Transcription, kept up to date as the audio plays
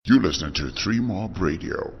You listen to 3 Mob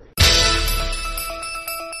Radio.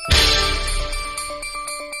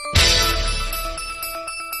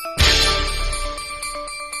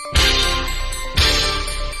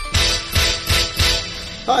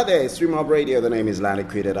 Hi there, it's 3 Mob Radio. The name is Lana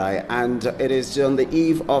Kudadai, and it is on the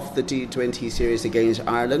eve of the T20 series against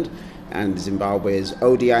Ireland, and Zimbabwe's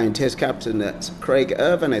ODI and Test captain Craig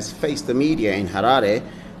Ervine has faced the media in Harare,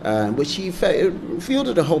 which he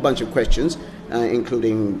fielded a whole bunch of questions,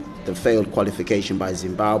 including the failed qualification by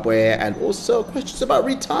Zimbabwe and also questions about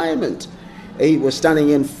retirement. He was standing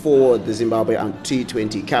in for the Zimbabwe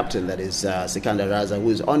T20 captain, that is Sikandar Raza, who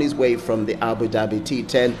is on his way from the Abu Dhabi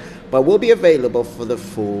T10, but will be available for the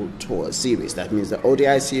full tour series. That means the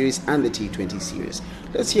ODI series and the T20 series.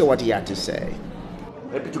 Let's hear what he had to say.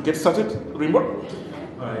 Happy to get started, Rimbo?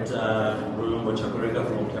 All right, Rumbo Chakureka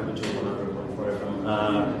from Capital 100.4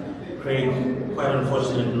 FM. Craig, quite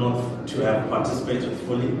unfortunate not to have participated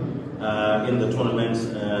fully in the tournament.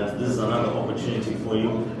 This is another opportunity for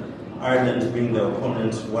you. Ireland being the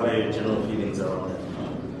opponent, what are your general feelings around that?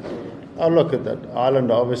 I'll look at that. Ireland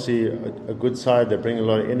are obviously a good side. They bring a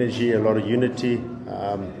lot of energy, a lot of unity.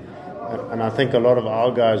 And I think a lot of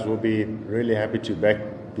our guys will be really happy to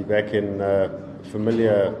be back in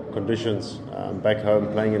familiar conditions, back home,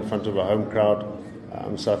 playing in front of a home crowd.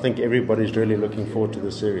 So I think everybody's really looking forward to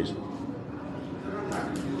the series.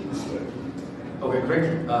 Okay,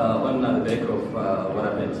 Craig, on the back of what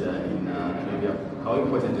happened in Namibia, how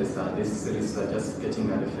important is this series just getting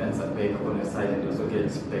the fans back on your side and also get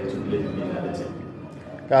back to believe in the team?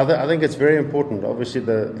 I think it's very important. Obviously,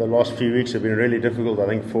 the last few weeks have been really difficult, I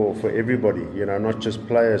think, for everybody, not just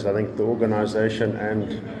players. I think the organisation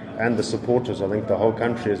and the supporters, I think the whole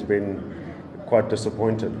country has been quite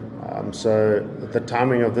disappointed. So the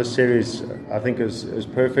timing of this series, I think, is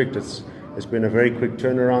perfect. It's been a very quick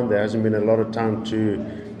turnaround. There hasn't been a lot of time to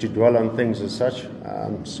dwell on things as such.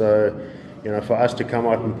 So for us to come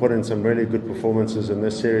out and put in some really good performances in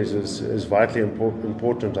this series is vitally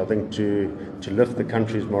important, I think, to lift the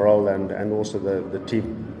country's morale and also the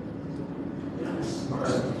team.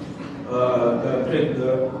 Craig,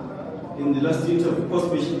 in the last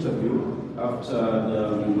post-match interview after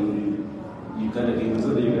the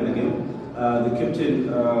Uganda game, the captain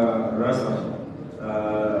Raza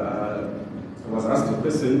was asked a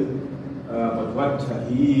question about what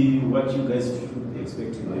you guys should be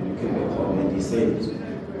expecting when you came back home, and he said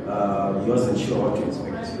he wasn't sure what to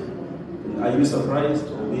expect. Are you surprised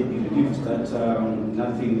or maybe relieved that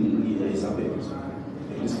nothing has happened,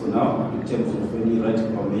 at least for now, in terms of any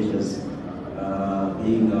radical measures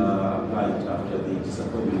being applied after the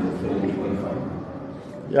disappointment of failing to qualify?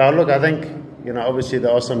 Yeah, look, I think obviously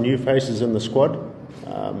there are some new faces in the squad.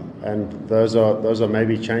 And those are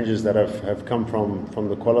maybe changes that have come from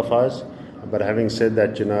the qualifiers. But having said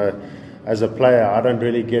that, as a player, I don't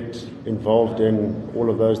really get involved in all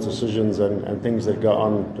of those decisions and things that go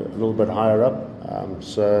on a little bit higher up.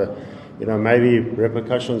 So maybe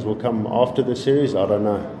repercussions will come after the series. I don't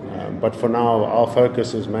know. But for now, our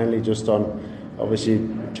focus is mainly just on obviously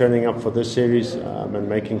turning up for this series and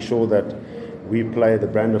making sure that we play the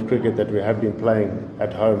brand of cricket that we have been playing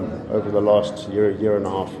at home over the last year and a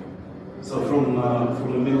half. So from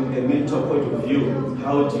a mental point of view,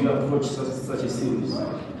 how do you approach such a series?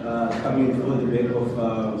 Coming from the back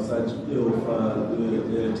of such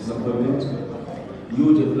disappointment, you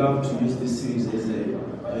would have loved to use this series as if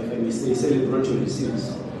I may say, celebratory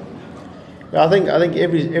series. Yeah, I think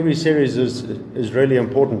every series is really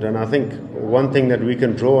important, and I think one thing that we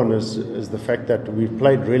can draw on is the fact that we've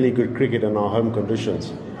played really good cricket in our home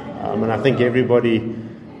conditions, and I think everybody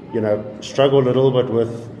struggled a little bit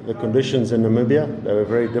with the conditions in Namibia. They were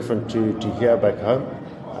very different to here back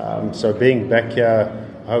home. So being back here,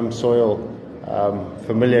 home soil,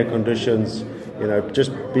 familiar conditions,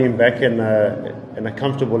 just being back in a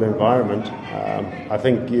comfortable environment, I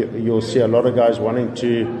think you'll see a lot of guys wanting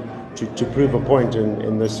to prove a point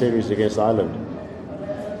in this series against Ireland.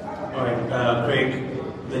 All right, Craig,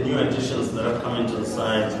 the new additions that have come into the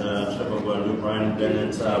side, Trevor Gwandu, Brian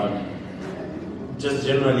Bennett, just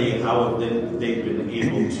generally how have they been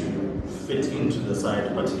able to fit into the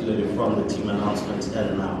side, particularly from the team announcement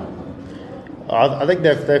and now? I think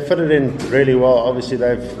they've fitted in really well. Obviously,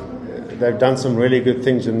 they've done some really good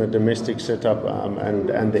things in the domestic setup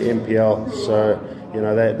and the MPL. So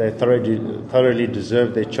they thoroughly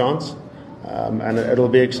deserve their chance, and it'll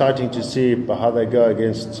be exciting to see how they go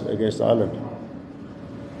against Ireland.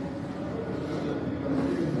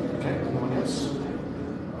 Okay, anyone else?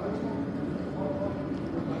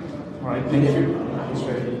 All right, thank you.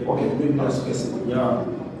 Okay, maybe last question.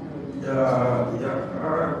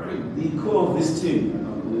 The core of this team,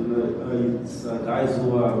 as guys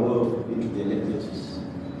who are well into their late 30s,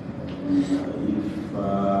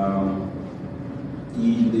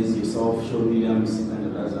 if there's yourself, Sean Williams,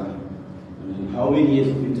 and Raza, I mean, how many years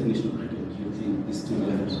of international cricket do you think this team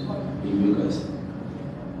left in you guys?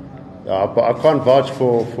 I can't vouch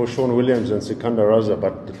for Sean Williams and Sikandar Raza,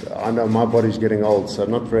 but I know my body's getting old, so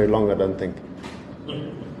not very long, I don't think.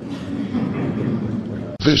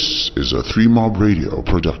 This is a 3Mob Radio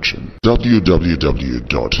production.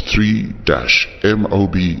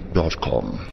 www.3-mob.com